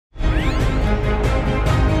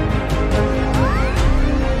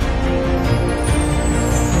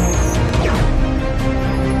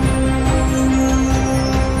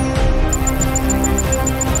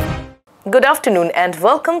Good afternoon and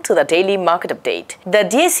welcome to the Daily Market Update. The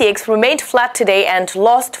DACX remained flat today and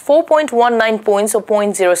lost 4.19 points or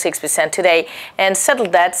 0.06% today and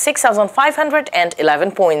settled at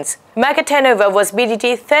 6,511 points. Market turnover was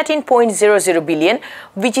BDT 13.00 billion,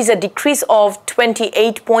 which is a decrease of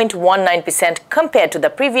 28.19% compared to the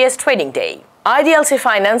previous trading day. IDLC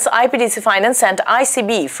Finance, IPDC Finance and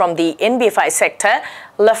ICB from the NBFI sector,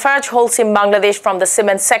 Lafarge Holcim Bangladesh from the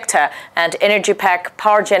cement sector and Energy Pack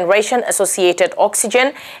Power Generation Associated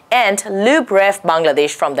Oxygen and Lubref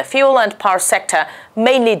Bangladesh from the fuel and power sector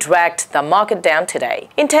mainly dragged the market down today.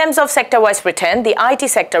 In terms of sector-wise return, the IT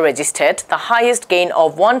sector registered the highest gain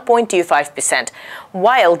of 1.25%,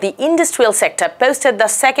 while the industrial sector posted the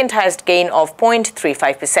second highest gain of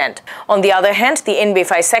 0.35%. On the other hand, the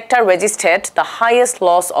NBFI sector registered the highest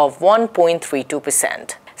loss of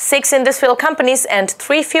 1.32%. 6 industrial companies and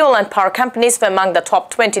 3 fuel and power companies were among the top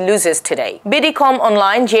 20 losers today. BDcom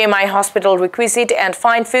Online, JMI Hospital Requisite and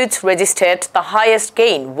Fine Foods registered the highest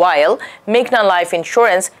gain, while Meghna Life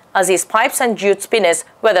Insurance, Aziz Pipes and Jute Spinners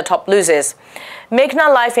were the top losers.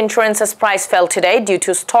 Meghna Life Insurance's price fell today due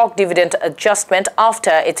to stock dividend adjustment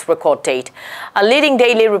after its record date. A leading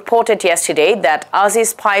daily reported yesterday that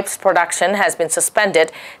Aziz Pipes production has been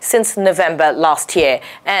suspended since November last year,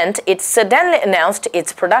 and it suddenly announced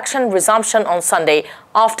its production resumption on Sunday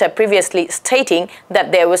after previously stating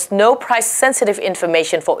that there was no price-sensitive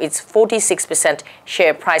information for its 46%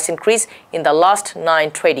 share price increase in the last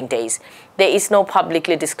 9 trading days. There is no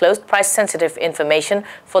publicly disclosed price-sensitive information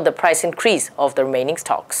for the price increase of the remaining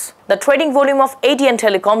stocks. The trading volume of ADN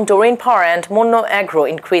Telecom, Doreen Power and Monno Agro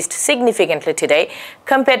increased significantly today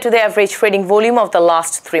compared to the average trading volume of the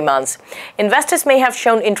last 3 months. Investors may have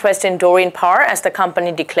shown interest in Doreen Power as the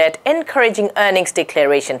company declared encouraging earnings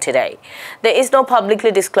declaration today. There is no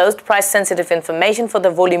publicly disclosed price-sensitive information for the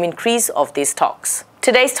volume increase of these stocks.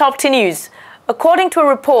 Today's top 10 news. According to a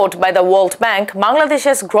report by the World Bank,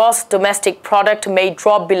 Bangladesh's gross domestic product may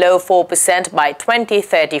drop below 4% by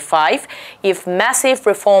 2035 if massive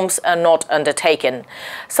reforms are not undertaken.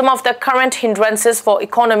 Some of the current hindrances for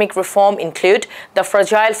economic reform include the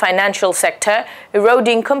fragile financial sector,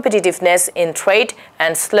 eroding competitiveness in trade,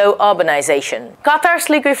 and slow urbanization. Qatar's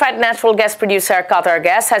liquefied natural gas producer Qatar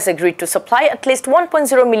Gas has agreed to supply at least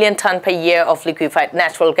 1.0 million ton per year of liquefied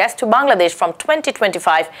natural gas to Bangladesh from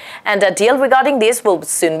 2025, and a deal regarding this will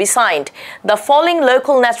soon be signed. The falling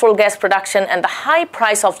local natural gas production and the high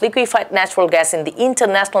price of liquefied natural gas in the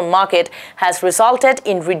international market has resulted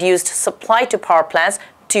in reduced supply to power plants,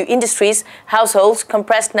 to industries, households,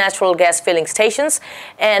 compressed natural gas filling stations,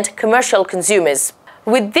 and commercial consumers.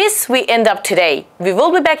 With this, we end up today. We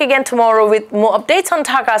will be back again tomorrow with more updates on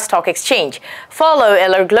Dhaka Stock Exchange. Follow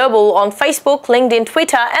LR Global on Facebook, LinkedIn,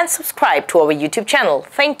 Twitter, and subscribe to our YouTube channel.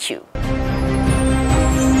 Thank you.